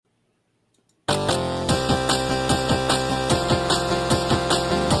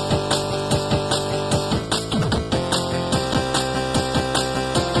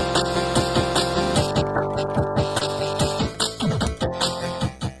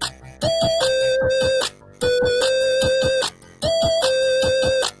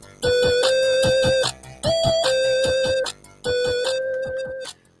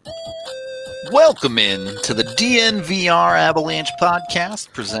Welcome in to the DNVR Avalanche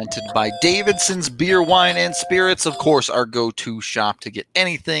podcast presented by Davidson's Beer, Wine, and Spirits. Of course, our go-to shop to get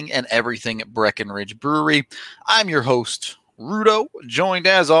anything and everything at Breckenridge Brewery. I'm your host, Rudo, joined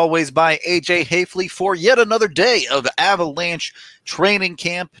as always by AJ Hafley for yet another day of Avalanche training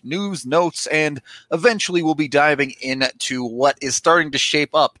camp, news, notes, and eventually we'll be diving into what is starting to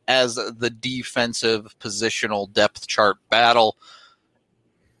shape up as the defensive positional depth chart battle.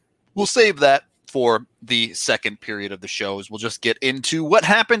 We'll save that for the second period of the shows. We'll just get into what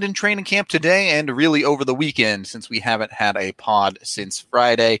happened in training camp today and really over the weekend since we haven't had a pod since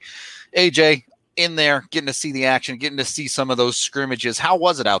Friday. AJ, in there, getting to see the action, getting to see some of those scrimmages. How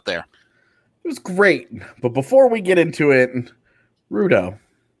was it out there? It was great. But before we get into it, Rudo.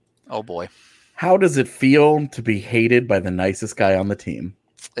 Oh, boy. How does it feel to be hated by the nicest guy on the team?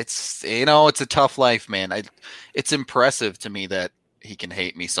 It's a tough life, man. It's impressive to me that he can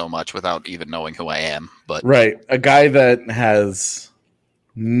hate me so much without even knowing who I am. But right. A guy that has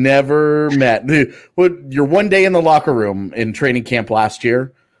never met. Your one day in the locker room in training camp last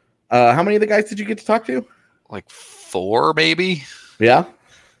year, how many of the guys did you get to talk to? Like 4, maybe. Yeah.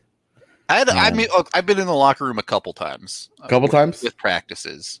 I've been in the locker room a couple times. With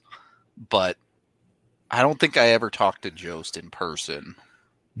practices. But I don't think I ever talked to Jost in person.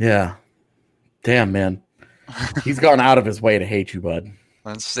 Yeah. Damn, man. He's gone out of his way to hate you, bud.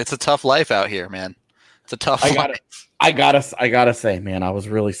 It's a tough life out here, man. It's a tough life. I gotta say, man, I was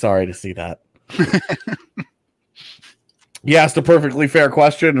really sorry to see that. You asked a perfectly fair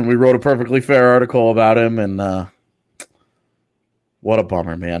question, and we wrote a perfectly fair article about him, and what a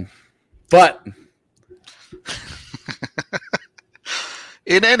bummer, man. But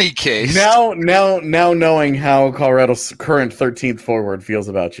in any case, now knowing how Colorado's current 13th forward feels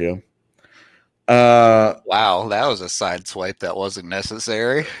about you. Wow, that was a side swipe that wasn't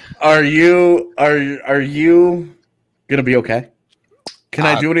necessary. Are you gonna be okay? Can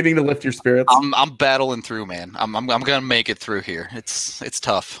I do anything to lift your spirits? I'm battling through, man. I'm gonna make it through here. It's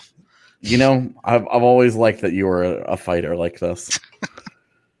tough. You know, I've always liked that you were a fighter like this.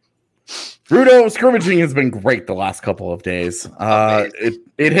 Rudo, scrimmaging has been great the last couple of days.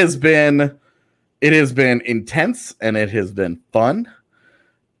 It has been intense and it has been fun,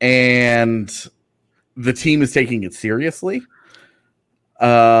 and the team is taking it seriously.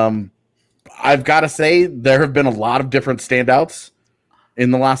 I've got to say there have been a lot of different standouts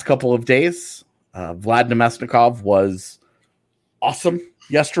in the last couple of days. Vlad Namestnikov was awesome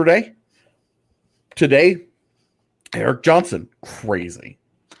yesterday. Today, Erik Johnson, crazy.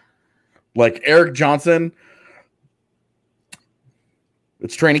 Like Erik Johnson,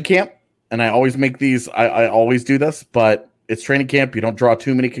 it's training camp, and I always make these, I always do this, but it's training camp. You don't draw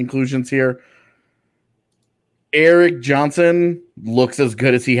too many conclusions here. Erik Johnson looks as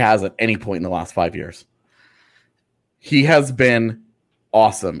good as he has at any point in the last 5 years. He has been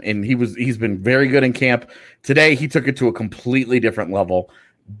awesome, and he's been very good in camp. Today, he took it to a completely different level.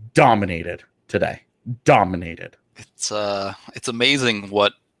 Dominated today. Dominated. It's amazing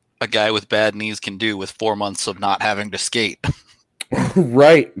what a guy with bad knees can do with 4 months of not having to skate.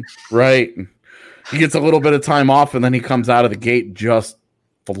 Right. He gets a little bit of time off, and then he comes out of the gate just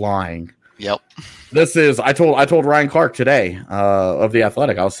flying. Yep. I told Ryan Clark today of The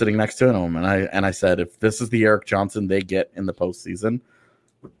Athletic. I was sitting next to him, and I said, if this is the Erik Johnson they get in the postseason,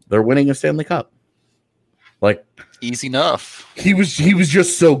 they're winning a Stanley Cup. Like, easy enough. He was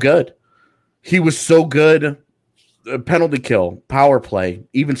just so good. He was so good. Penalty kill, power play,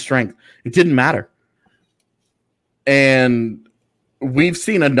 even strength. It didn't matter. And we've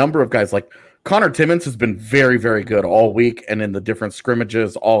seen a number of guys like Connor Timmins has been very, very good all week, and in the different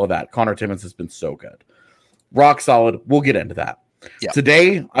scrimmages, all of that. Connor Timmins has been so good. Rock solid. We'll get into that. Yep.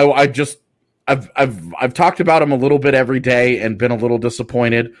 Today, I've talked about him a little bit every day and been a little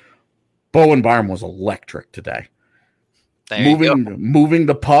disappointed. Bowen Byram was electric today. Moving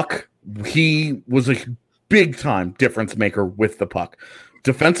the puck. He was a big time difference maker with the puck.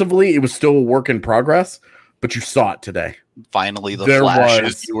 Defensively, it was still a work in progress, but you saw it today. Finally, the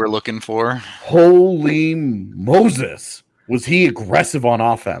flashes you were looking for. Holy Moses. Was he aggressive on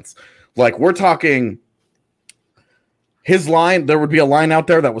offense? Like, we're talking his line, there would be a line out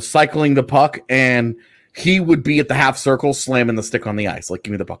there that was cycling the puck, and he would be at the half circle slamming the stick on the ice. Like,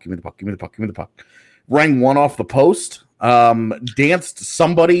 give me the puck, give me the puck, give me the puck, give me the puck. Rang one off the post, danced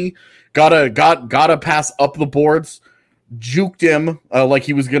somebody, got a pass up the boards, juked him like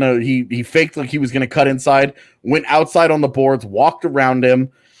he was gonna. He faked like he was gonna cut inside, went outside on the boards, walked around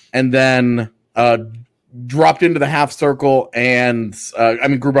him, and then dropped into the half circle. And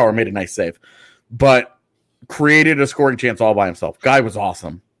Grubauer made a nice save, but created a scoring chance all by himself. Guy was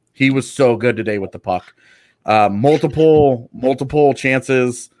awesome. He was so good today with the puck. Multiple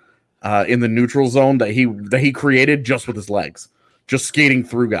chances in the neutral zone that he created just with his legs, just skating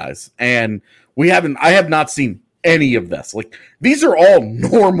through guys. And I have not seen any of this. Like, these are all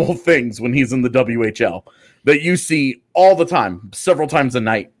normal things when he's in the WHL that you see all the time, several times a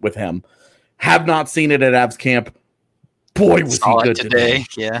night with him. Have not seen it at Avs camp. Boy, was he good today.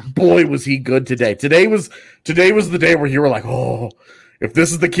 Yeah. Boy, was he good today. Today was the day where you were like, oh, if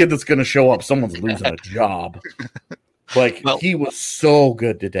this is the kid that's going to show up, someone's losing a job. Like, he was so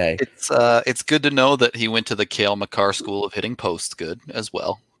good today. It's good to know that he went to the Cale Makar School of Hitting Posts good as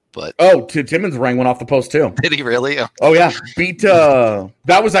well. But Timmins rang one off the post too. Did he really? Oh yeah, beat.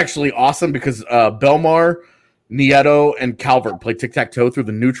 That was actually awesome because Belmar, Nieto, and Calvert played tic-tac-toe through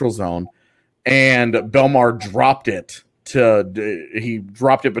the neutral zone, and Belmar dropped it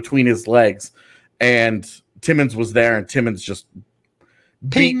between his legs, and Timmins was there, and Timmins just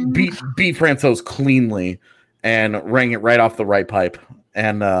beat Francouz cleanly and rang it right off the right pipe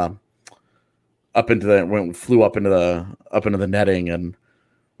and flew up into the netting, and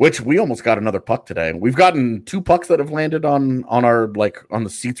which we almost got another puck today. We've gotten 2 pucks that have landed on the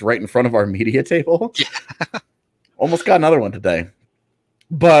seats right in front of our media table. Yeah. Almost got another one today.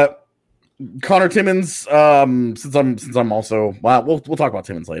 But Connor Timmins, since I'm also we'll talk about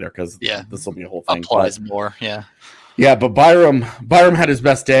Timmins later because this will be a whole thing. Applies more, yeah. Yeah, but Byram had his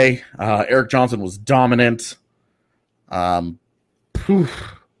best day. Eric Johnson was dominant. Tough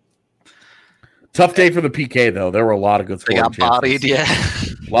day for the PK though. There were a lot of good scoring chances. They got bodied, yeah.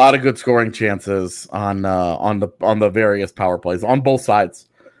 A lot of good scoring chances on the various power plays on both sides.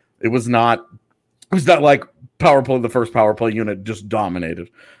 It was not like power play. The first power play unit just dominated.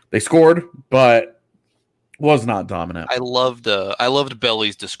 They scored, but was not dominant. I loved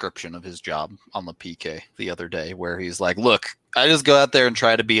Belly's description of his job on the PK the other day, where he's like, "Look, I just go out there and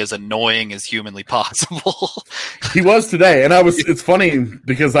try to be as annoying as humanly possible." He was today, and it's funny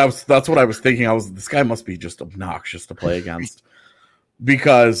because that's what I was thinking. This guy must be just obnoxious to play against.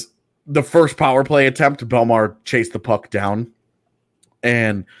 Because the first power play attempt, Belmar chased the puck down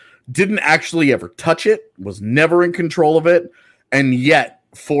and didn't actually ever touch it, was never in control of it, and yet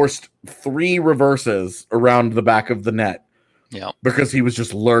forced 3 reverses around the back of the net. Yeah, because he was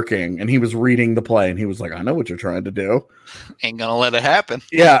just lurking and he was reading the play and he was like, I know what you're trying to do. Ain't gonna let it happen.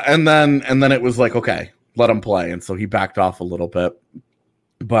 Yeah, and then it was like, okay, let him play. And so he backed off a little bit.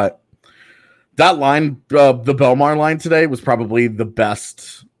 But that line, the Belmar line today, was probably the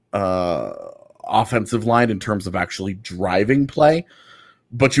best offensive line in terms of actually driving play.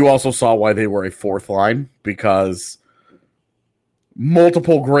 But you also saw why they were a 4th line, because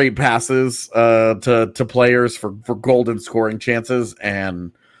multiple great passes to players for golden scoring chances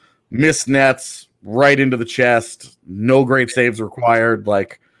and missed nets right into the chest. No great saves required.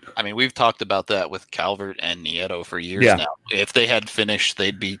 I mean, we've talked about that with Calvert and Nieto for years now. If they had finished,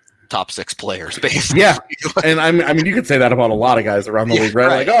 they'd be top 6 players, basically. Yeah, and I mean, you could say that about a lot of guys around the league,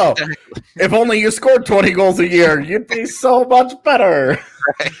 right? Like, if only you scored 20 goals a year, you'd be so much better.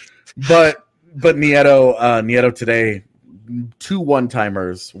 Right. But Nieto today, 2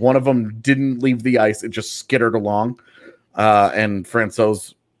 one-timers. One of them didn't leave the ice; it just skittered along. And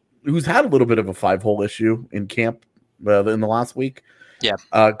Francouz, who's had a little bit of a 5-hole issue in camp in the last week,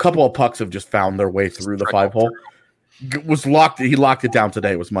 a couple of pucks have just found their way through the 5-hole. Was locked. He locked it down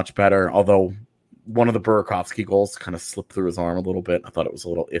today. It was much better. Although one of the Burakovsky goals kind of slipped through his arm a little bit. I thought it was a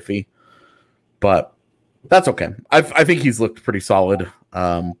little iffy, but that's okay. I think he's looked pretty solid.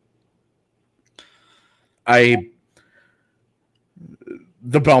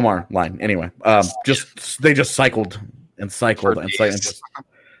 The Belmar line, anyway. They just cycled and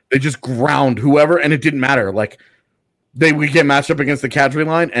they just ground whoever, and it didn't matter. Like, they would get matched up against the Kadri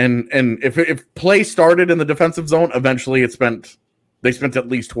line, and if play started in the defensive zone, eventually they spent at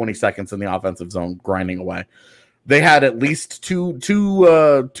least 20 seconds in the offensive zone grinding away. They had at least two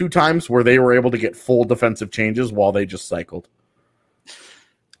times where they were able to get full defensive changes while they just cycled.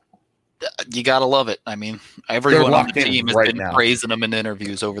 You gotta love it. I mean, everyone on the team has been praising them in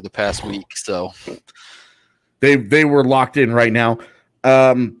interviews over the past week, so they were locked in right now.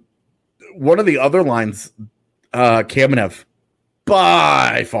 One of the other lines, Kamenev,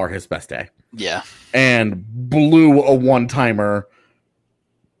 by far his best day. Yeah. And blew a one-timer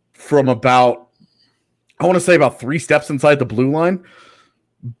from about 3 steps inside the blue line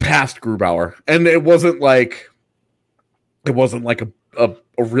past Grubauer. And it wasn't like a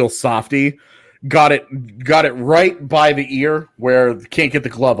real softie. Got it right by the ear where can't get the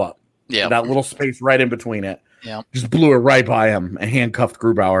glove up. Yeah. That little space right in between it. Yeah. Just blew it right by him and handcuffed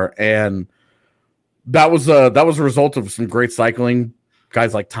Grubauer. And that was a result of some great cycling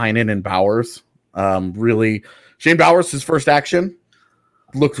guys like Tynan and Bowers. Really, Shane Bowers, his first action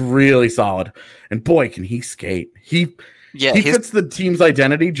looked really solid, and boy, can he skate! He fits the team's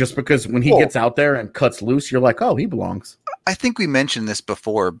identity just because when he gets out there and cuts loose, you're like, oh, he belongs. I think we mentioned this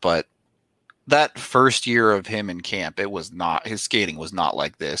before, but that first year of him in camp, his skating was not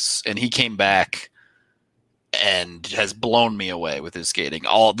like this, and he came back and has blown me away with his skating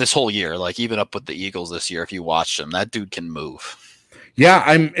all this whole year. Like even up with the Eagles this year, if you watched him, that dude can move. Yeah,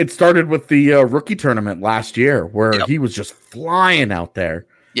 it started with the rookie tournament last year where he was just flying out there.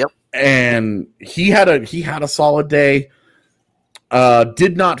 Yep, and he had a solid day.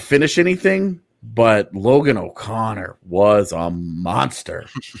 Did not finish anything, but Logan O'Connor was a monster.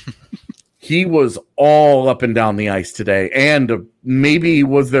 He was all up and down the ice today, and maybe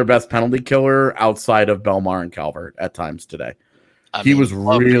was their best penalty killer outside of Belmar and Calvert at times today. He was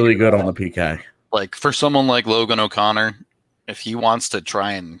really good on the PK. Like for someone like Logan O'Connor, if he wants to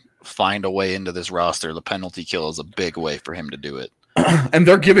try and find a way into this roster, the penalty kill is a big way for him to do it. And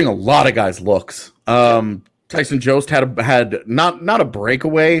they're giving a lot of guys looks. Tyson Jost had not a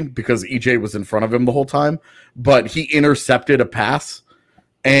breakaway because EJ was in front of him the whole time, but he intercepted a pass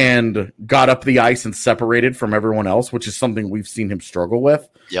and got up the ice and separated from everyone else, which is something we've seen him struggle with.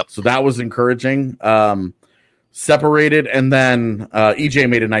 Yep. So that was encouraging. Separated, and then EJ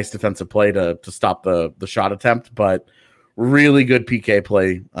made a nice defensive play to stop the shot attempt, but really good PK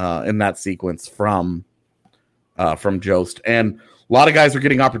play in that sequence from Jost. And a lot of guys are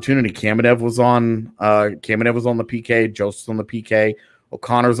getting opportunity. Kamenev was on the PK, Jost's on the PK,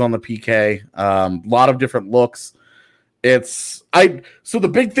 O'Connor's on the PK. A lot of different looks. So the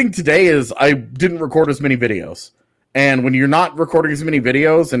big thing today is I didn't record as many videos. And when you're not recording as many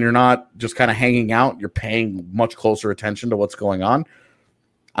videos and you're not just kind of hanging out, you're paying much closer attention to what's going on.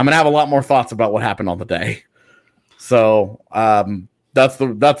 I'm going to have a lot more thoughts about what happened on the day. So that's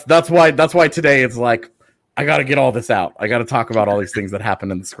why today it's like, I got to get all this out. I got to talk about all these things that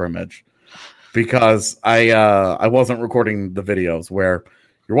happened in the scrimmage because I wasn't recording the videos where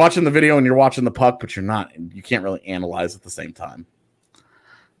you're watching the video and you're watching the puck, but you can't really analyze at the same time.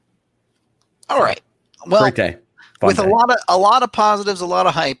 All right. Well, great day. With a lot of positives, a lot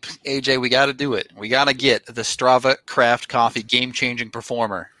of hype, AJ, we got to do it. We got to get the Strava Craft Coffee game-changing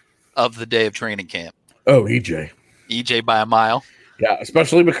performer of the day of training camp. Oh, EJ. EJ by a mile. Yeah,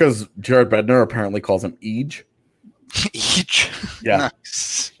 especially because Jared Bednar apparently calls him Eej. Eej. Yeah.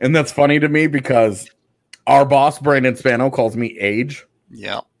 Nice. And that's funny to me because our boss, Brandon Spano, calls me Age.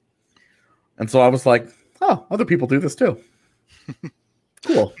 Yeah. And so I was like, oh, other people do this too.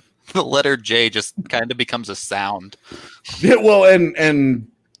 Cool. The letter J just kind of becomes a sound. Yeah, well, and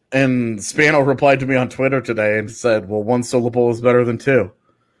Spano replied to me on Twitter today and said, well, one syllable is better than two.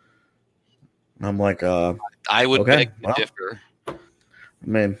 And I'm like, I would beg to differ. I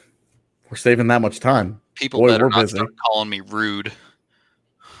mean, we're saving that much time. People better not start calling me rude.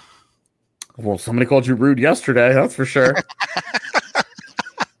 Well, somebody called you rude yesterday, that's for sure.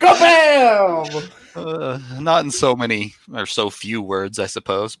 Go bam! Not in so many or so few words, I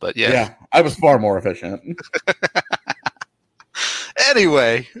suppose, but yeah. Yeah, I was far more efficient.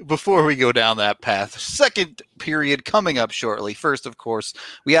 Anyway, before we go down that path, second period coming up shortly. First, of course,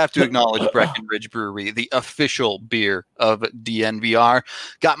 we have to acknowledge Breckenridge Brewery, the official beer of DNVR.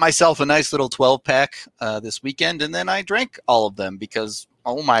 Got myself a nice little 12-pack this weekend, and then I drank all of them because,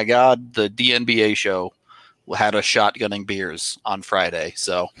 oh my God, the DNBA show had us shotgunning beers on Friday.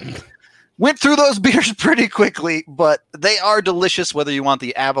 So went through those beers pretty quickly, but they are delicious, whether you want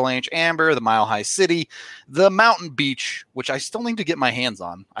the Avalanche Amber, the Mile High City, the Mountain Beach, which I still need to get my hands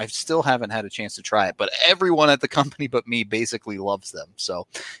on. I still haven't had a chance to try it, but everyone at the company but me basically loves them. So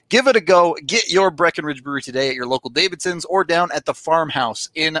give it a go. Get your Breckenridge Brewery today at your local Davidson's or down at the Farmhouse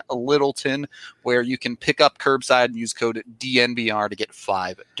in Littleton, where you can pick up curbside and use code DNVR to get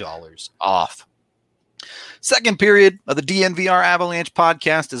 $5 off. Second period of the DNVR Avalanche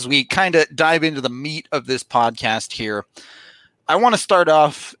podcast, as we kind of dive into the meat of this podcast here, I want to start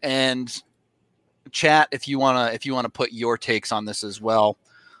off and chat if you want to put your takes on this as well.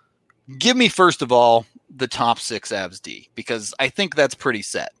 Give me first of all the top six Avs D, because I think that's pretty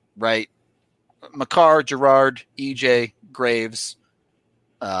set, right? Makar, Girard, EJ, Graves,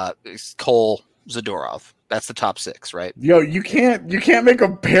 Cole, Zadorov. That's the top six, right? Yo, you can't make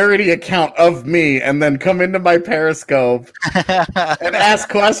a parody account of me and then come into my Periscope and ask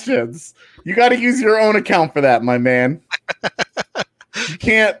questions. You got to use your own account for that, my man. You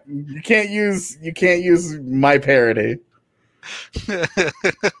can't use my parody.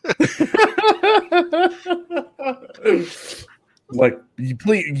 Like, you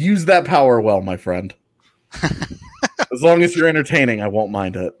please use that power well, my friend. As long as you're entertaining, I won't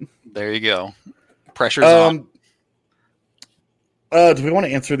mind it. There you go. Pressure's on. Do we want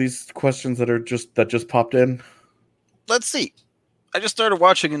to answer these questions that just popped in? Let's see. I just started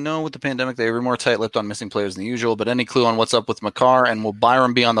watching and know with the pandemic they were more tight-lipped on missing players than usual, but any clue on what's up with Makar and will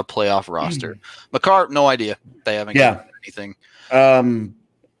Byram be on the playoff roster? Makar, no idea. They haven't given anything.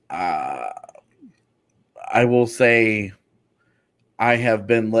 I will say I have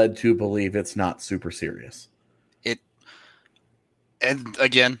been led to believe it's not super serious. And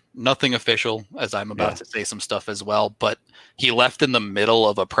again, nothing official, as I'm about to say some stuff as well, but he left in the middle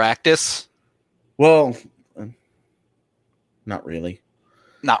of a practice. Well, not really.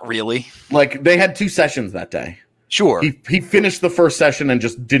 Not really. Like, they had 2 sessions that day. Sure. He finished the first session and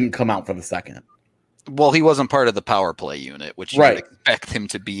just didn't come out for the second. Well, he wasn't part of the power play unit, which you would expect him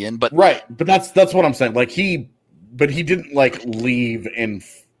to be in. But but that's what I'm saying. Like, he didn't like leave in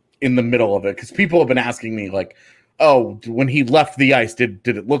the middle of it, because people have been asking me like, oh, when he left the ice, did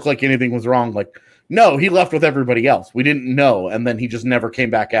it look like anything was wrong? Like, no, he left with everybody else. We didn't know, and then he just never came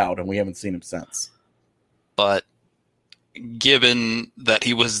back out, and we haven't seen him since. But given that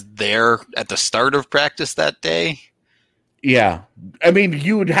he was there at the start of practice that day, yeah, I mean,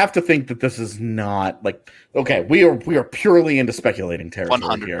 you would have to think that this is not like, okay, we are purely into speculating territory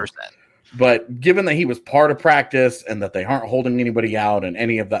 100%. Here. But given that he was part of practice and that they aren't holding anybody out and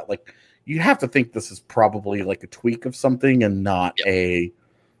any of that, like, you have to think this is probably like a tweak of something and not a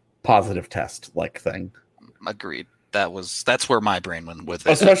positive test like thing. Agreed. That's where my brain went with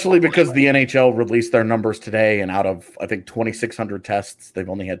it. Especially because the NHL released their numbers today, and out of, I think, 2,600 tests, they've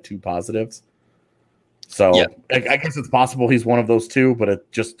only had 2 positives. So I guess it's possible he's one of those 2, but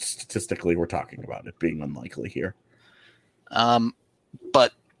it just statistically we're talking about it being unlikely here.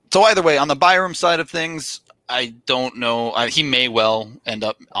 But so either way, on the Byram side of things, I don't know. He may well end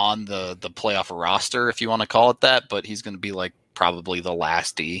up on the playoff roster, if you want to call it that, but he's going to be like probably the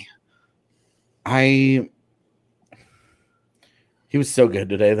last D. He was so good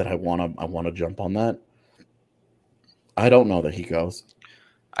today that I want to jump on that. I don't know that he goes.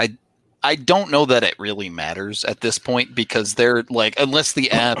 I don't know that it really matters at this point, because they're like, unless the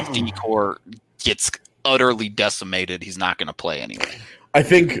Avs D-core gets utterly decimated, he's not going to play anyway. I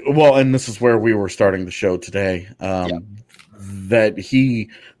think, well, and this is where we were starting the show today, that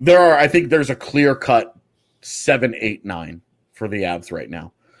I think there's a clear-cut 7, 8, 9 for the Avs right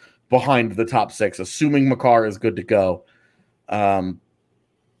now, behind the top 6, assuming Makar is good to go,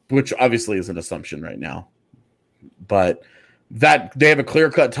 which obviously is an assumption right now. But that they have a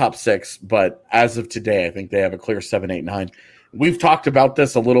clear-cut top 6, but as of today, I think they have a clear 7, 8, 9. We've talked about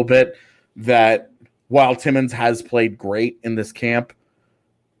this a little bit, that while Timmins has played great in this camp,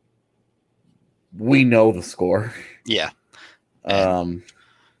 we know the score. Yeah. I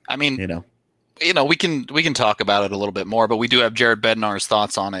mean, you know, we can talk about it a little bit more, but we do have Jared Bednar's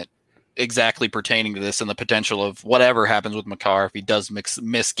thoughts on it exactly pertaining to this and the potential of whatever happens with Makar. If he does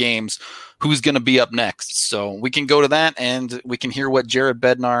miss games, who's going to be up next? So we can go to that and we can hear what Jared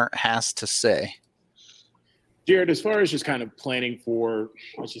Bednar has to say. Jared, as far as just kind of planning for,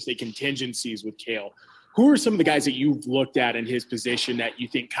 let's just say, contingencies with Cale, who are some of the guys that you've looked at in his position that you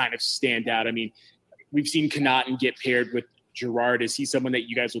think kind of stand out? I mean, we've seen Connaughton get paired with Girard. Is he someone that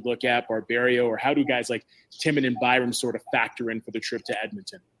you guys would look at, Barberio, or how do guys like Timon and Byram sort of factor in for the trip to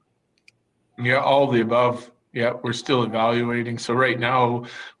Edmonton? Yeah, all the above. Yeah, we're still evaluating. So right now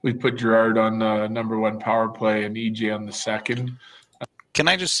we put Girard on the number 1 power play and EJ on the 2nd. Can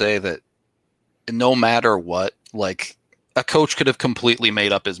I just say that no matter what, like, a coach could have completely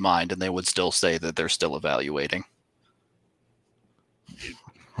made up his mind and they would still say that they're still evaluating.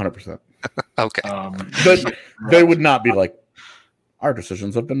 100%. Okay. But they would not be like, our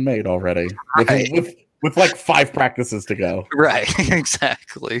decisions have been made already with like 5 practices to go. Right.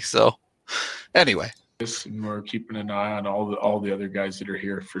 Exactly. So anyway. And we're keeping an eye on all the other guys that are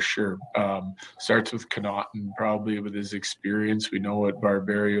here for sure. Starts with Connaughton, probably with his experience. We know what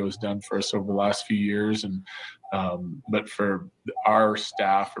Barberio has done for us over the last few years, and but for our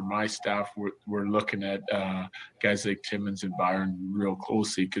staff or my staff, we're looking at guys like Timmins and Byron real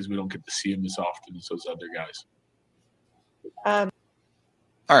closely because we don't get to see them as often as those other guys.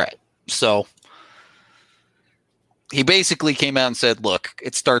 All right, so he basically came out and said, "Look,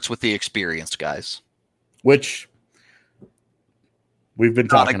 it starts with the experienced guys." Which we've been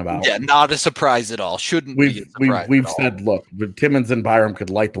talking about. Yeah, not a surprise at all. Shouldn't be a surprise. We've said, look, Timmins and Byram could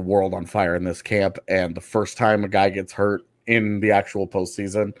light the world on fire in this camp, and the first time a guy gets hurt in the actual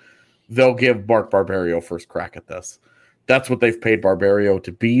postseason, they'll give Mark Barberio first crack at this. That's what they've paid Barberio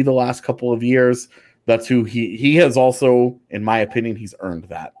to be the last couple of years. That's who he has also, in my opinion, he's earned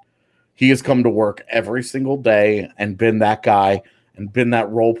that. He has come to work every single day and been that guy and been that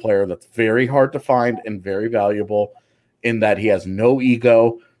role player that's very hard to find and very valuable in that he has no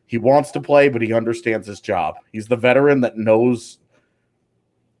ego. He wants to play, but he understands his job. He's the veteran that knows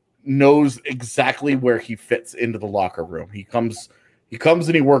exactly where he fits into the locker room. He comes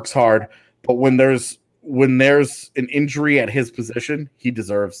and he works hard, but when there's an injury at his position, he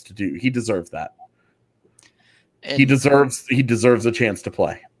deserves that. And he deserves a chance to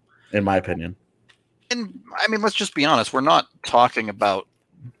play, in my opinion. And I mean, let's just be honest. We're not talking about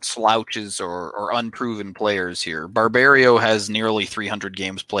slouches or unproven players here. Barberio has nearly 300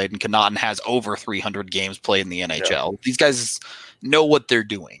 games played, and Connaughton has over 300 games played in the NHL. Yeah. These guys know what they're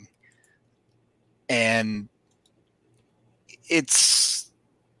doing. And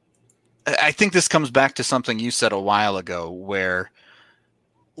I think this comes back to something you said a while ago where,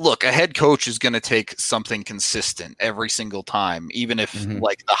 look, a head coach is going to take something consistent every single time, even if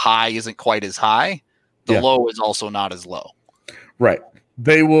like the high isn't quite as high, the low is also not as low. Right.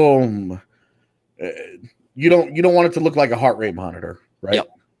 They will. You don't want it to look like a heart rate monitor, right? Yep.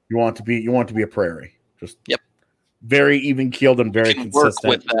 You want it to be a prairie. Just very even keeled and very consistent. Work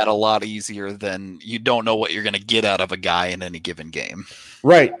with that a lot easier than you don't know what you're going to get out of a guy in any given game.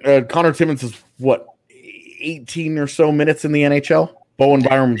 Right. Connor Timmins is 18 or so minutes in the NHL. Bowen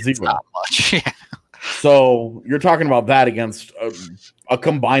Byram 0. Not much. Yeah. So you're talking about that against a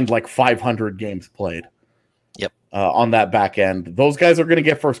combined like 500 games played. Yep. On that back end, those guys are going to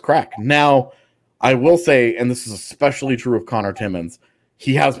get first crack. Now, I will say, and this is especially true of Connor Timmins,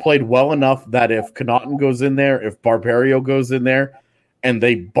 he has played well enough that if Connaughton goes in there, if Barberio goes in there, and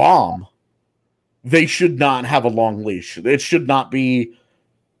they bomb, they should not have a long leash. It should not be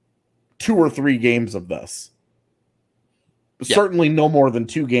 2 or 3 games of this. Yep. Certainly no more than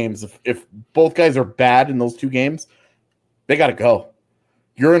 2 games. If both guys are bad in those 2 games, they got to go.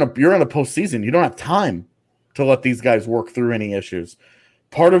 You're in a postseason. You don't have time to let these guys work through any issues.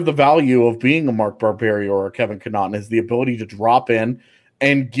 Part of the value of being a Mark Barberio or a Kevin Connaughton is the ability to drop in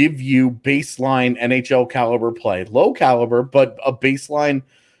and give you baseline NHL caliber play. Low caliber, but a baseline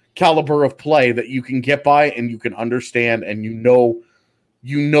caliber of play that you can get by and you can understand and you know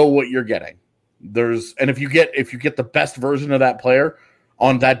what you're getting. If you get the best version of that player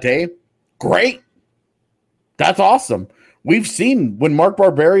on that day, great. That's awesome. We've seen when Mark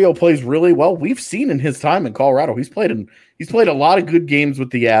Barberio plays really well, we've seen in his time in Colorado, he's played a lot of good games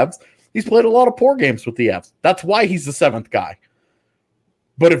with the Avs. He's played a lot of poor games with the Avs. That's why he's the 7th guy.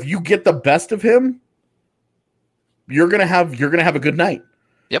 But if you get the best of him, you're gonna have a good night.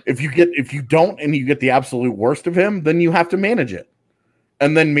 Yep. If you don't and you get the absolute worst of him, then you have to manage it.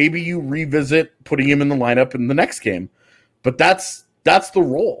 And then maybe you revisit putting him in the lineup in the next game. But that's the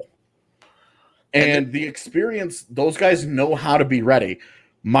role. And the experience, those guys know how to be ready.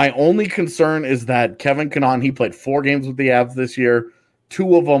 My only concern is that Kevin Connaughton, he played 4 games with the Avs this year.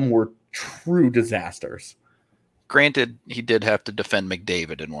 2 of them were true disasters. Granted, he did have to defend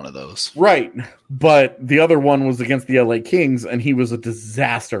McDavid in one of those. Right. But the other one was against the LA Kings, and he was a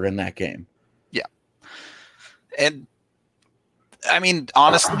disaster in that game. Yeah. And I mean,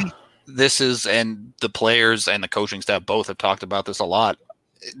 honestly, and the players and the coaching staff both have talked about this a lot.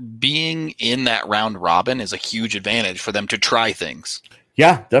 Being in that round robin is a huge advantage for them to try things.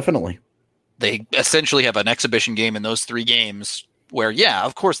 Yeah, definitely. They essentially have an exhibition game in those 3 games where, yeah,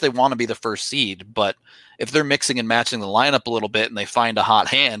 of course they want to be the first seed, but if they're mixing and matching the lineup a little bit and they find a hot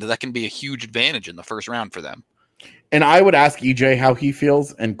hand, that can be a huge advantage in the first round for them. And I would ask EJ how he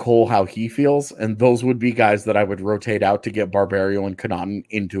feels and Cole how he feels, and those would be guys that I would rotate out to get Barberio and Connaughton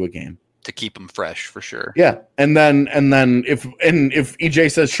into a game. To keep them fresh, for sure. Yeah, and then if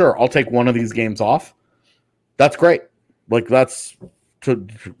EJ says, sure, I'll take one of these games off, that's great. Like, that's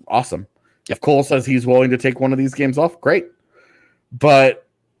awesome. Yep. If Cole says he's willing to take one of these games off, great. But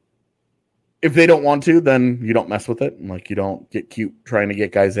if they don't want to, then you don't mess with it. Like, you don't get cute trying to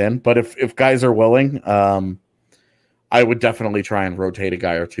get guys in. But if guys are willing, I would definitely try and rotate a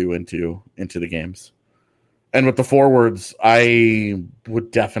guy or 2 into the games. And with the forwards, I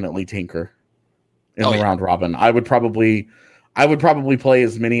would definitely tinker in the round robin. I would probably play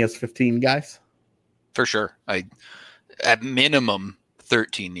as many as 15 guys. For sure. At minimum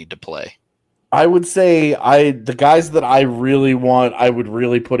 13 need to play. I would say the guys that I really want, I would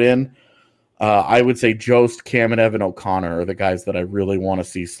really put in. I would say Jost, Kamenev, and O'Connor are the guys that I really want to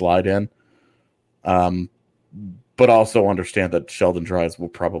see slide in. But also understand that Sheldon Dries will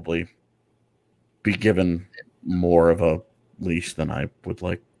probably be given more of a leash than I would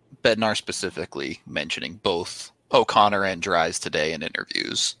like. Bednar specifically mentioning both O'Connor and Dries today in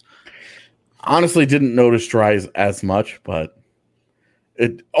interviews. Honestly, didn't notice Dries as much, but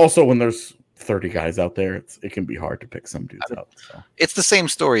it also when there's 30 guys out there, it can be hard to pick some dudes out. So. It's the same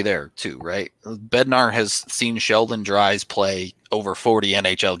story there too, right? Bednar has seen Sheldon Dries play over 40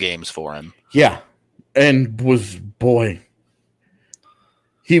 NHL games for him. Yeah, and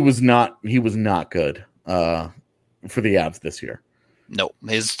he was not good for the Avs this year. No,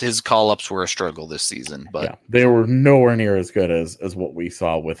 his call-ups were a struggle this season, but yeah, they were nowhere near as good as what we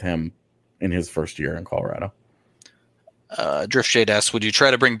saw with him in his first year in Colorado. Driftshade asks, would you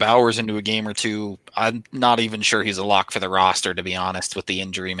try to bring Bowers into a game or two? I'm not even sure he's a lock for the roster, to be honest, with the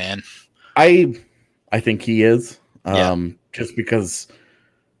injury, man. I think he is. Just because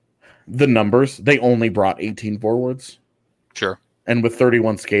the numbers, they only brought 18 forwards. Sure. And with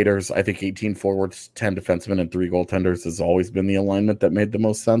 31 skaters, I think 18 forwards, 10 defensemen, and 3 goaltenders has always been the alignment that made the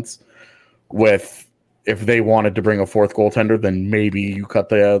most sense. With if they wanted to bring a 4th goaltender, then maybe you cut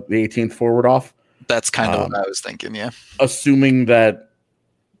the 18th forward off. That's kind of what I was thinking, yeah. Assuming that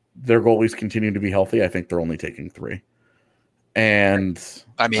their goalies continue to be healthy, I think they're only taking 3. And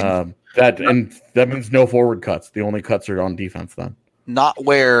I mean that means no forward cuts. The only cuts are on defense then. Not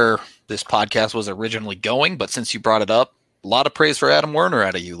where this podcast was originally going, but since you brought it up, a lot of praise for Adam Werner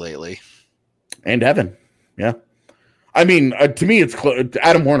out of you lately. And Evan. Yeah. I mean, to me, it's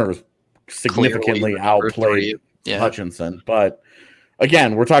Adam Werner is significantly outplayed Hutchinson. But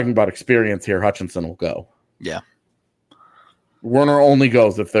again, we're talking about experience here. Hutchinson will go. Yeah. Werner only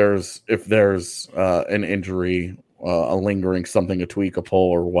goes if there's an injury, a lingering something, a tweak, a pull,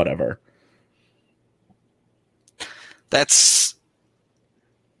 or whatever.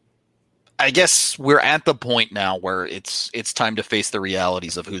 I guess we're at the point now where it's time to face the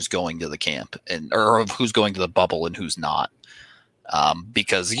realities of who's going to the camp or of who's going to the bubble and who's not.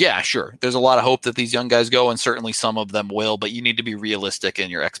 Because yeah, sure, there's a lot of hope that these young guys go, and certainly some of them will, but you need to be realistic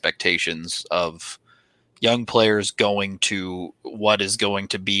in your expectations of young players going to what is going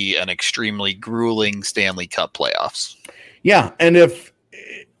to be an extremely grueling Stanley Cup playoffs. Yeah, and if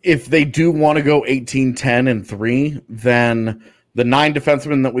they do want to go 18-10-3, then the 9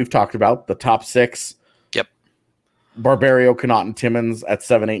 defensemen that we've talked about, the top 6. Yep. Barberio, Connaughton, Timmins at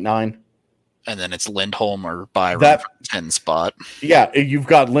 7, 8, 9. And then it's Lindholm or Byram for the 10 spot. Yeah, you've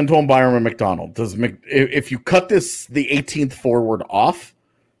got Lindholm, Byram, and McDonald. If you cut the 18th forward off,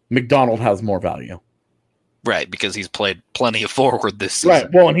 McDonald has more value. Right, because he's played plenty of forward this season.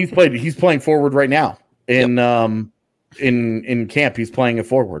 Right. Well, and he's playing forward right now. In camp, he's playing a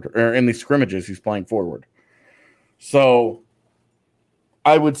forward. Or in the scrimmages, he's playing forward. So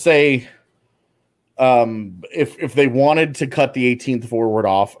I would say if they wanted to cut the 18th forward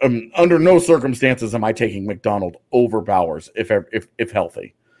off, under no circumstances am I taking McDonald over Bowers if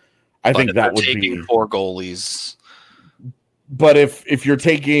healthy. I think that would be 4 goalies. But if you're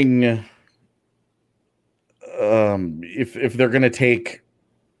taking if they're going to take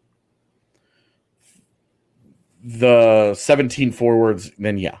the 17 forwards,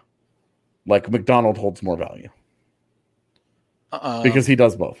 then yeah, like McDonald holds more value because he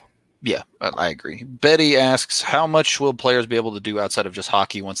does both. Yeah, I agree. Betty asks, how much will players be able to do outside of just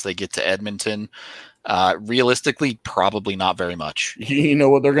hockey once they get to Edmonton? Realistically, probably not very much. You know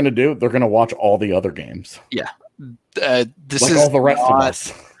what they're going to do? They're going to watch all the other games. Yeah. This like is all the rest of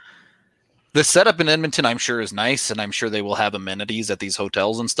us. The setup in Edmonton, I'm sure, is nice, and I'm sure they will have amenities at these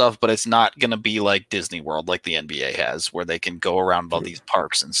hotels and stuff, but it's not going to be like Disney World, like the NBA has, where they can go around all these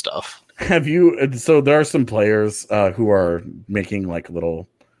parks and stuff. So there are some players who are making like little...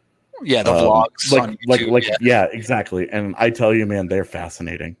 Yeah, the vlogs on YouTube, yeah, exactly. And I tell you, man, they're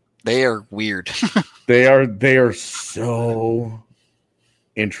fascinating. They are weird. They are so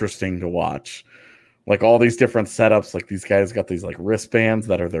interesting to watch. Like all these different setups, like these guys got these like wristbands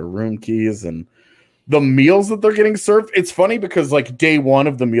that are their room keys, and the meals that they're getting served. It's funny because like day one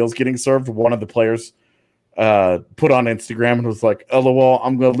of the meals getting served, one of the players put on Instagram and was like, "LOL,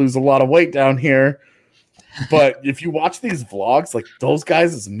 I'm going to lose a lot of weight down here." But if you watch these vlogs, like those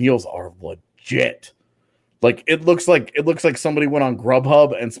guys' meals are legit. Like it looks like somebody went on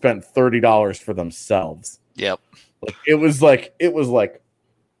Grubhub and spent $30 for themselves. Yep. Like it was like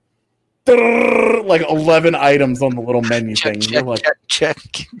 11 items on the little menu thing. Check.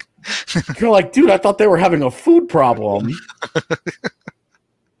 You're like, dude, I thought they were having a food problem.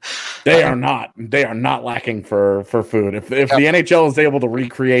 They are not. They are not lacking for food. If the NHL is able to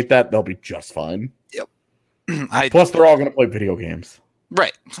recreate that, they'll be just fine. Yep. Plus, they're all going to play video games.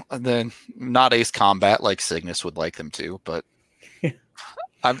 Right. Then not Ace Combat like Cygnus would like them to, but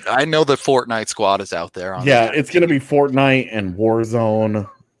I know the Fortnite squad is out there. It's going to be Fortnite and Warzone.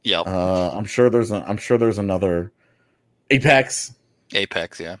 Yep. I'm sure there's another Apex.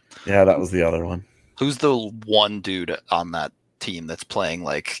 Apex, yeah. Yeah, that was the other one. Who's the one dude on that team that's playing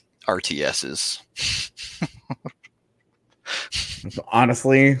like RTSs.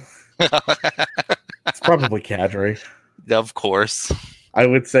 Honestly, it's probably Kadri. Of course. I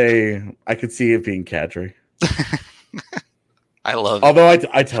would say I could see it being Kadri. I love Although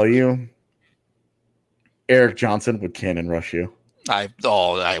I tell you, Eric Johnson would cannon rush you. I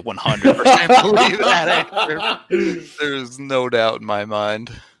 100% believe that. There's no doubt in my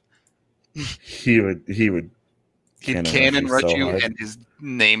mind. He would He'd cannon rush you, and his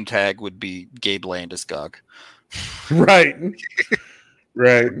name tag would be Gabe Landeskog. Right.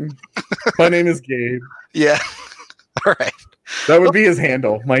 Right. My name is Gabe. Yeah. All right. That would be his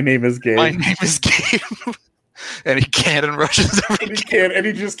handle. My name is Gabe. My name is Gabe. And he cannon rushes every game. And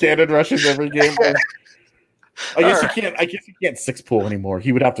he just cannon rushes every game. I guess he can't 6 pool anymore.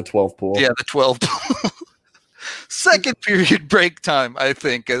 He would have to 12 pool. Yeah, the 12 pool. Second period break time, I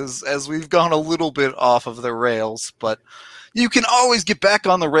think, as we've gone a little bit off of the rails, but you can always get back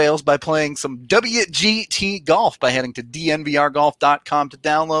on the rails by playing some WGT Golf by heading to dnvrgolf.com to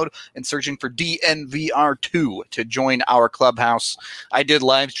download and searching for DNVR2 to join our clubhouse. I did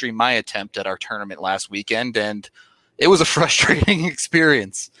live stream my attempt at our tournament last weekend, and it was a frustrating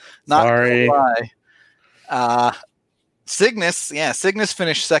experience. Not Sorry. gonna lie. Cygnus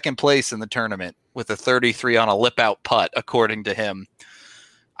finished second place in the tournament with a 33 on a lip out putt, according to him.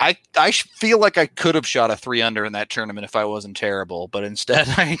 I feel like I could have shot a 3-under in that tournament if I wasn't terrible, but instead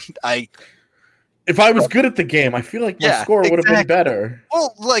if I was good at the game, I feel like my score would have been better.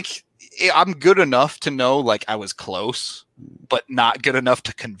 Well, like I'm good enough to know like I was close, but not good enough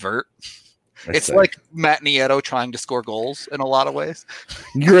to convert. It's like Matt Nieto trying to score goals in a lot of ways.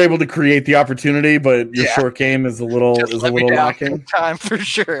 You're able to create the opportunity, but your short game is a little lacking. Time for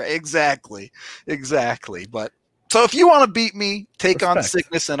sure. Exactly. But so if you want to beat me, take on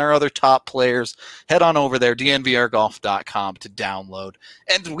Cygnus and our other top players, head on over there, dnvrgolf.com to download.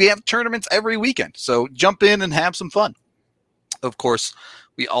 And we have tournaments every weekend, so jump in and have some fun. Of course,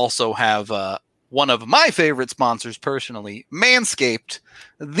 we also have one of my favorite sponsors personally, Manscaped.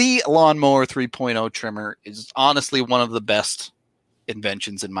 The Lawnmower 3.0 trimmer is honestly one of the best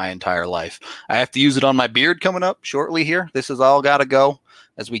inventions in my entire life. I have to use it on my beard coming up shortly here. This has all got to go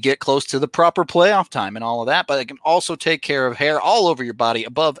as we get close to the proper playoff time and all of that, but it can also take care of hair all over your body,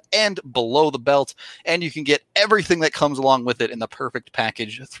 above and below the belt, and you can get everything that comes along with it in the perfect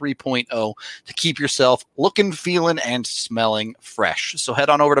package 3.0 to keep yourself looking, feeling, and smelling fresh. So head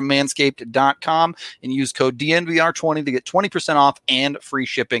on over to manscaped.com and use code DNVR20 to get 20% off and free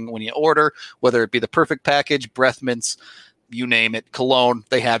shipping when you order, whether it be the perfect package, breath mints, you name it, cologne,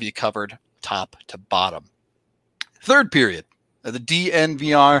 they have you covered top to bottom. Third period of the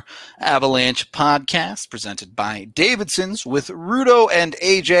DNVR Avalanche podcast presented by Davidson's with Rudo and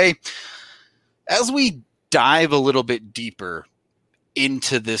AJ. As we dive a little bit deeper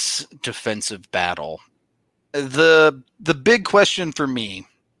into this defensive battle, the big question for me,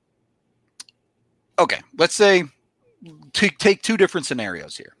 okay, let's say take two different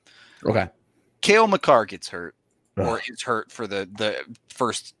scenarios here. Okay. Cale Makar gets hurt or is hurt for the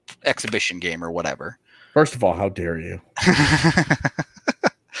first exhibition game or whatever. First of all, how dare you?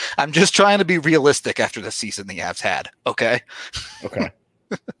 I'm just trying to be realistic after the season the Avs had, okay? Okay.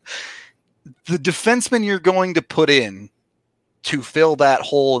 The defenseman you're going to put in to fill that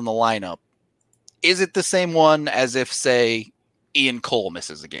hole in the lineup, is it the same one as if, say, Ian Cole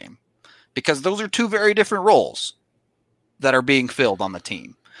misses a game? Because those are two very different roles that are being filled on the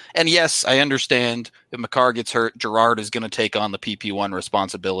team. And yes, I understand if Makar gets hurt, Girard is going to take on the PP1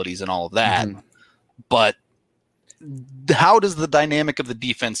 responsibilities and all of that. Mm-hmm. But how does the dynamic of the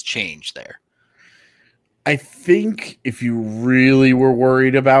defense change there? I think if you really were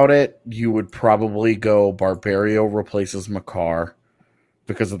worried about it, you would probably go Barberio replaces Makar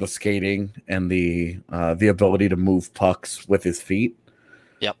because of the skating and the ability to move pucks with his feet.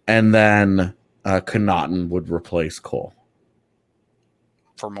 Yep. And then Connaughton would replace Cole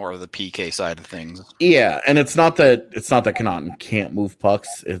for more of the PK side of things. Yeah, and it's not that Connaughton can't move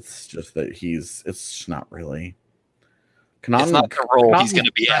pucks. It's just that it's not really. Connaughton, it's not the role he's going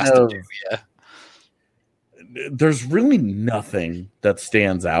to be asked to do. Yeah. There's really nothing that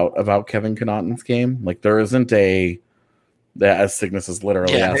stands out about Kevin Connaughton's game. Like there isn't as Cygnus is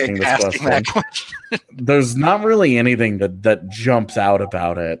literally asking this question. There's not really anything that jumps out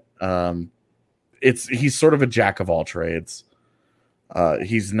about it. He's sort of a jack of all trades.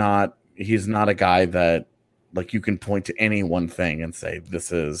 He's not a guy that like you can point to any one thing and say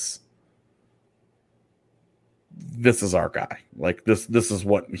this is our guy. Like this is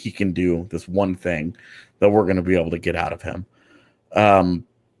what he can do, this one thing that we're going to be able to get out of him.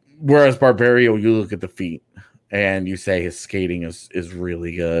 Whereas Barberio, you look at the feet and you say his skating is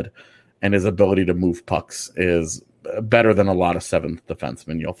really good, and his ability to move pucks is better than a lot of seventh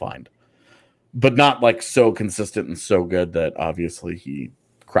defensemen you'll find, but not like so consistent and so good that obviously he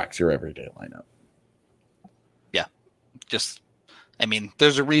cracks your everyday lineup. Yeah,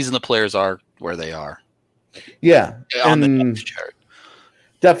 there's a reason the players are where they are. Yeah, on the depth chart.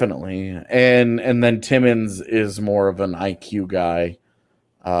 Definitely, and then Timmins is more of an IQ guy,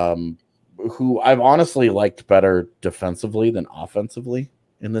 who I've honestly liked better defensively than offensively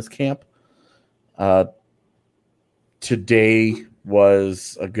in this camp. Today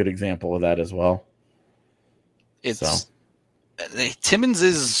was a good example of that as well. Timmins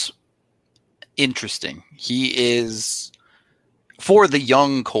is interesting. He is, for the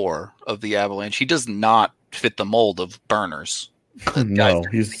young core of the Avalanche, he does not fit the mold of burners. No,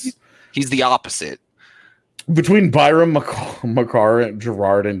 he's the opposite. Between Byram, Makar,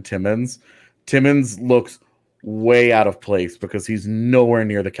 Gerard, and Timmins looks way out of place because he's nowhere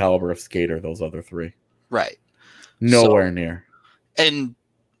near the caliber of skater those other three. Right. Nowhere near. And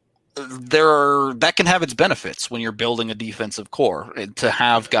that can have its benefits when you're building a defensive core, and to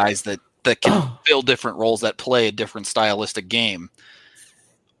have guys that can fill different roles, that play a different stylistic game,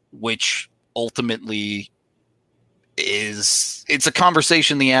 which ultimately it's a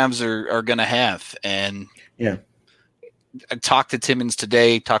conversation the Avs are going to have. And yeah, I talked to Timmins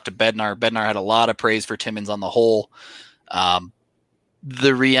today, talked to Bednar. Bednar had a lot of praise for Timmins on the whole.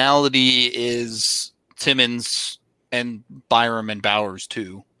 The reality is Timmins and Byram and Bowers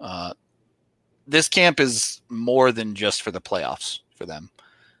too. This camp is more than just for the playoffs for them.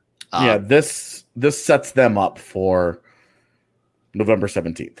 This sets them up for November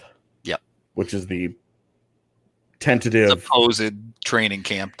 17th. Yep. Which is the tentative supposed training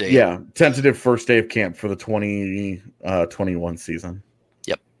camp date. Yeah, tentative first day of camp for the 2021 season.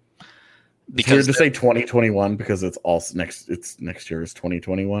 Yep. Because it's weird to say 2021 because it's next year is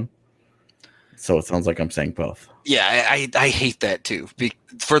 2021. So it sounds like I'm saying both. Yeah, I hate that too.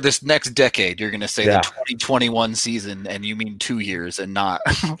 For this next decade, you're going to say the 2021 season, and you mean 2 years and not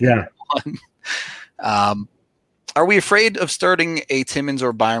one. Are we afraid of starting a Timmins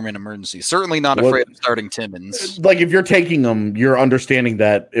or Byram emergency? Certainly not afraid of starting Timmins. Like if you're taking them, you're understanding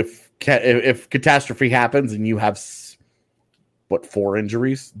that if catastrophe happens and you have 4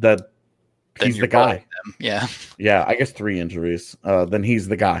 injuries, then he's the guy. Yeah, I guess 3 injuries. Then he's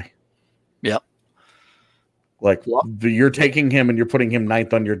the guy. Yep. Like you're taking him and you're putting him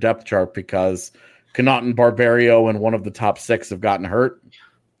 9th on your depth chart because Connaughton, Barberio, and one of the top 6 have gotten hurt.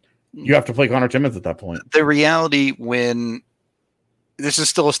 You have to play Connor Timmins at that point. The reality when this is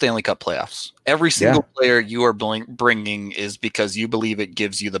still a Stanley Cup playoffs, every single player you are bringing is because you believe it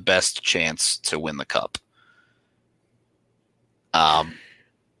gives you the best chance to win the cup.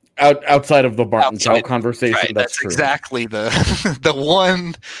 Outside of the Barton Chow conversation, right, that's true. Exactly the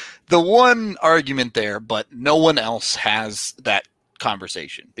one argument there, but no one else has that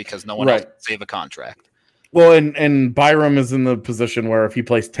conversation because no one else can save a contract. Well, and Byram is in the position where if he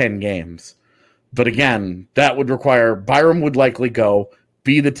plays 10 games, but again, that would require Byram would likely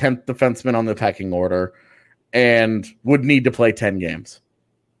be the 10th defenseman on the pecking order and would need to play 10 games.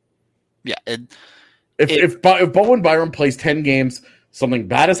 Yeah. If Bowen Byram plays 10 games, something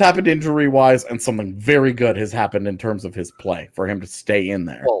bad has happened injury-wise and something very good has happened in terms of his play for him to stay in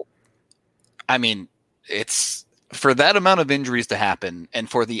there. Well, I mean, it's for that amount of injuries to happen and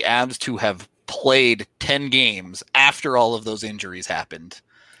for the Avs to have played 10 games after all of those injuries happened.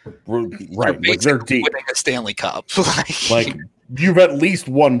 Right. Like they're deep. Winning a Stanley Cup. like you've at least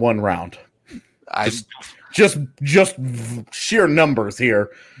won one round. Just sheer numbers here.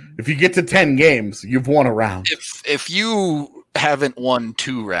 If you get to 10 games, you've won a round. If you haven't won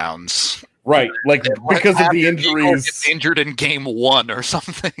 2 rounds, right? Like because of the injuries, injured in game 1 or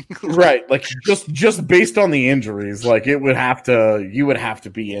something, right? Like just based on the injuries, like you would have to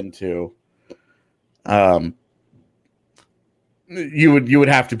be into, you would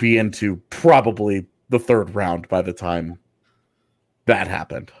have to be into probably the 3rd round by the time that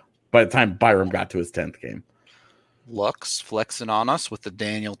happened. By the time Byram got to his 10th game. Lux flexing on us with the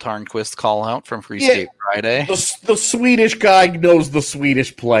Daniel Tarnquist call out from Free Skate Friday. The Swedish guy knows the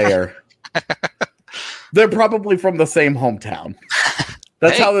Swedish player. They're probably from the same hometown.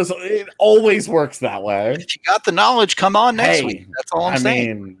 That's how it always works that way. If you got the knowledge, come on next week. That's all I'm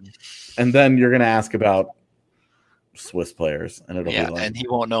saying. And then you're going to ask about Swiss players, and it'll be like, and he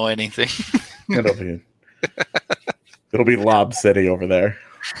won't know anything. It'll be Lob City over there.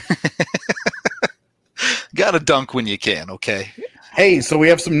 Gotta dunk when you can, okay? Hey, so we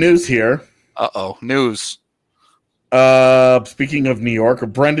have some news here. Uh-oh, news. Speaking of New York,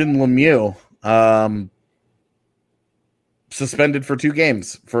 Brendan Lemieux suspended for 2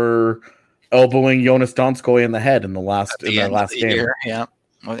 games for elbowing Jonas Donskoy in the head in their last game. Year. Yeah,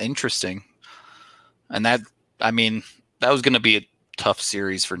 well, interesting. And that was going to be a tough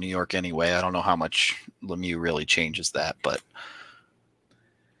series for New York anyway. I don't know how much Lemieux really changes that, but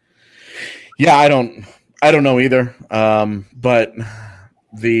yeah, I don't know either. But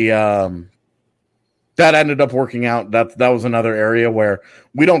the that ended up working out. That was another area where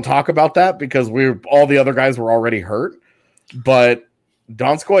we don't talk about that because all the other guys were already hurt. But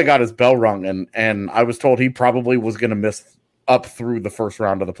Donskoy got his bell rung, and I was told he probably was going to miss up through the first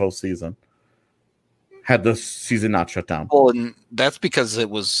round of the postseason had the season not shut down. Well, and that's because it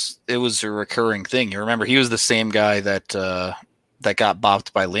was a recurring thing. You remember he was the same guy that got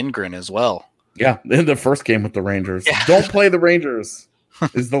bopped by Lindgren as well. Yeah, in the first game with the Rangers. Yeah. Don't play the Rangers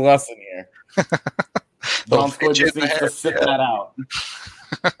is the lesson here. Donskoy just needs to sit that out.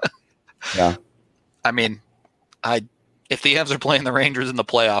 Yeah. I mean, if the Avs are playing the Rangers in the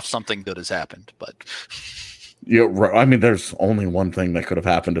playoffs, something good has happened. But I mean, there's only one thing that could have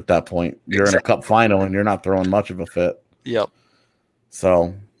happened at that point. You're in a cup final and you're not throwing much of a fit. Yep.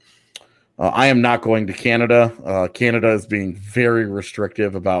 So I am not going to Canada. Canada is being very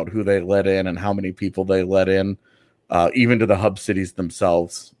restrictive about who they let in and how many people they let in, even to the hub cities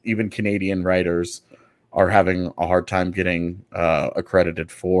themselves. Even Canadian writers are having a hard time getting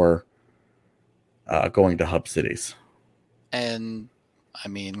accredited for going to hub cities. And I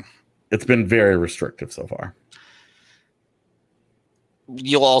mean, it's been very restrictive so far.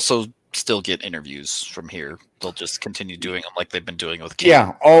 You'll also still get interviews from here. They'll just continue doing them like they've been doing with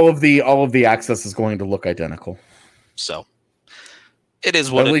Canada. Yeah, all of the access is going to look identical. So it is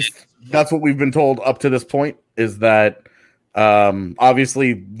what at least that's what we've been told up to this point, is that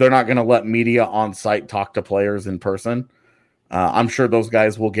obviously they're not going to let media on site talk to players in person. I'm sure those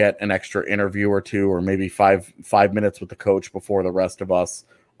guys will get an extra interview or two, or maybe five minutes with the coach before the rest of us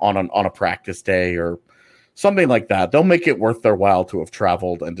on a practice day or something like that. They'll make it worth their while to have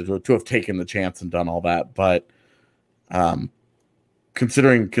traveled and to have taken the chance and done all that. But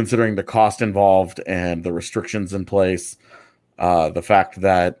considering the cost involved and the restrictions in place, the fact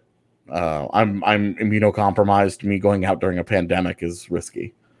that I'm immunocompromised, me going out during a pandemic is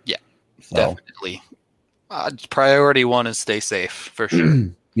risky. Yeah, so. Definitely. Priority one is stay safe for sure.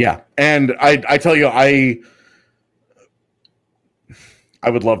 Yeah, and I tell you, I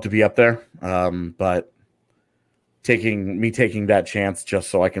would love to be up there, but taking that chance just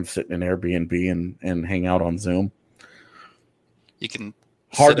so I can sit in an Airbnb and hang out on Zoom. You can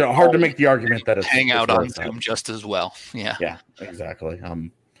hard to make the argument that it's hang out on Zoom just as well. Yeah. Yeah, exactly. Yeah.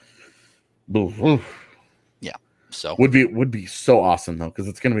 So would be so awesome though, because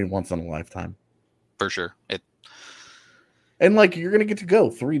it's going to be once in a lifetime. For sure. And like you're going to get to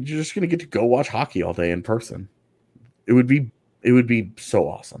go you're just going to get to go watch hockey all day in person. It would be so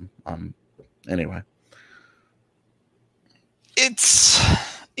awesome. Anyway.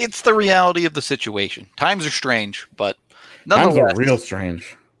 It's the reality of the situation. Times are strange, but nonetheless, times are real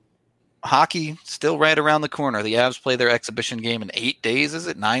strange. Hockey still right around the corner. The Avs play their exhibition game in 8 days. Is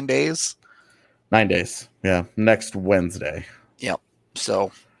it 9 days? 9 days. Yeah. Next Wednesday. Yep.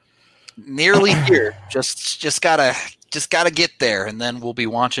 So nearly here. Just gotta get there, and then we'll be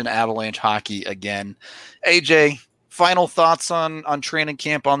watching Avalanche hockey again. AJ, final thoughts on training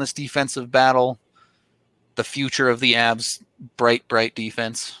camp, on this defensive battle, the future of the Avs' bright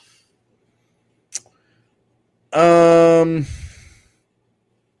defense.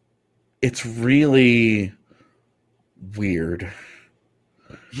 It's really weird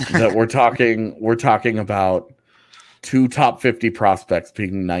that we're talking about 2 top 50 prospects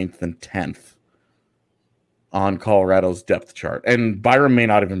being 9th and 10th on Colorado's depth chart. And Byram may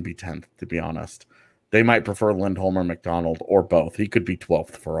not even be 10th, to be honest. They might prefer Lindholm or McDonald or both. He could be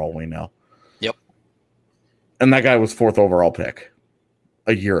 12th for all we know. Yep. And that guy was 4th overall pick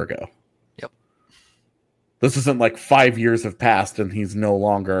a year ago. Yep. This isn't like 5 years have passed and he's no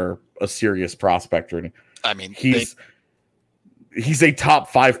longer a serious prospector. I mean, he's a top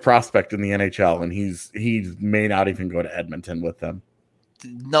 5 prospect in the NHL, and he may not even go to Edmonton with them.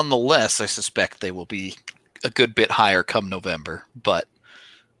 Nonetheless, I suspect they will be a good bit higher come November, but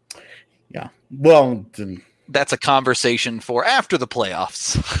yeah, well, that's a conversation for after the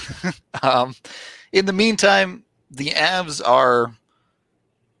playoffs. In the meantime, the Avs are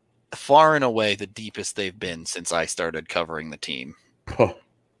far and away the deepest they've been since I started covering the team.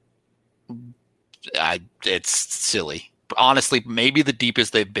 It's silly. Honestly, maybe the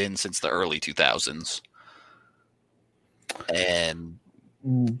deepest they've been since the early 2000s. And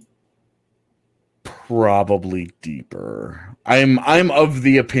probably deeper. I'm of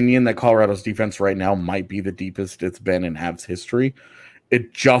the opinion that Colorado's defense right now might be the deepest it's been in Avs history.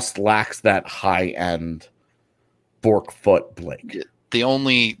 It just lacks that high end Bork foot Blake.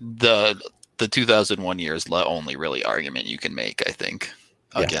 The 2001 year is the only really argument you can make, I think,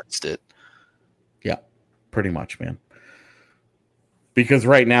 against it. Yeah, pretty much, man. Because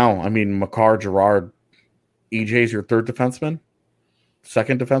right now, I mean, Makar, Gerard, EJ's your third defenseman,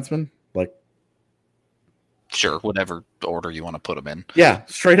 second defenseman, like. Sure, whatever order you want to put them in. Yeah,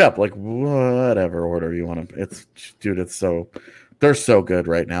 straight up, like whatever order you want to. They're so good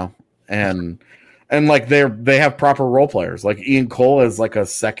right now, and like they have proper role players. Like Ian Cole is like a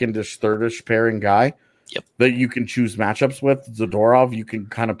secondish, thirdish pairing guy. Yep. That you can choose matchups with. Zadorov, you can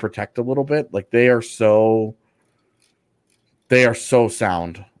kind of protect a little bit. Like they are so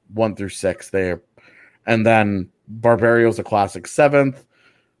sound 1 through 6 there, and then Barberio's a classic 7th.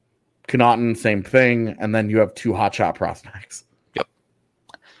 Connaughton, same thing, and then you have 2 hotshot prospects. Yep,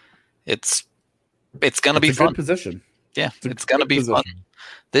 it's going to be fun. Good position. Yeah, it's going to be fun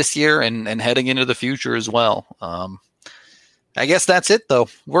this year and heading into the future as well. I guess that's it, though.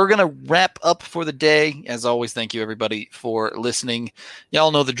 We're going to wrap up for the day. As always, thank you, everybody, for listening.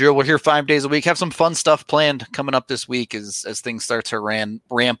 Y'all know the drill. We're here 5 days a week. Have some fun stuff planned coming up this week as things start to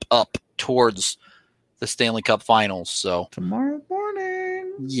ramp up towards the Stanley Cup Finals. So tomorrow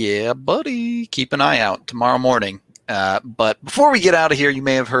morning. Yeah, buddy. Keep an eye out tomorrow morning. But before we get out of here, you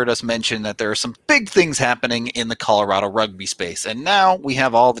may have heard us mention that there are some big things happening in the Colorado rugby space. And now we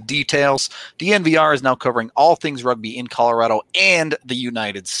have all the details. DNVR is now covering all things rugby in Colorado and the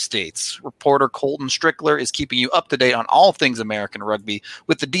United States. Reporter Colton Strickler is keeping you up to date on all things American rugby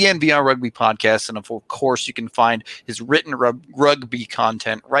with the DNVR Rugby Podcast. And of course, you can find his written rugby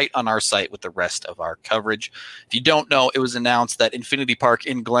content right on our site with the rest of our coverage. If you don't know, it was announced that Infinity Park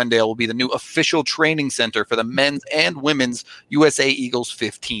in Glendale will be the new official training center for the men's and women's USA Eagles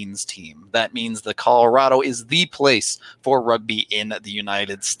 15s team. That means the Colorado is the place for rugby in the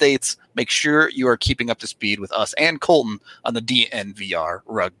United States. Make sure you are keeping up to speed with us and Colton on the DNVR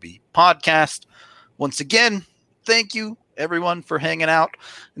Rugby Podcast. Once again, thank you, everyone, for hanging out.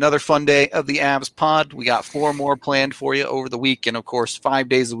 Another fun day of the Avs Pod. We got 4 more planned for you over the week, and of course, 5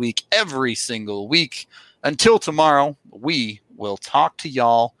 days a week, every single week. Until tomorrow, we will talk to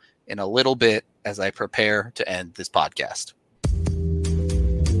y'all in a little bit as I prepare to end this podcast.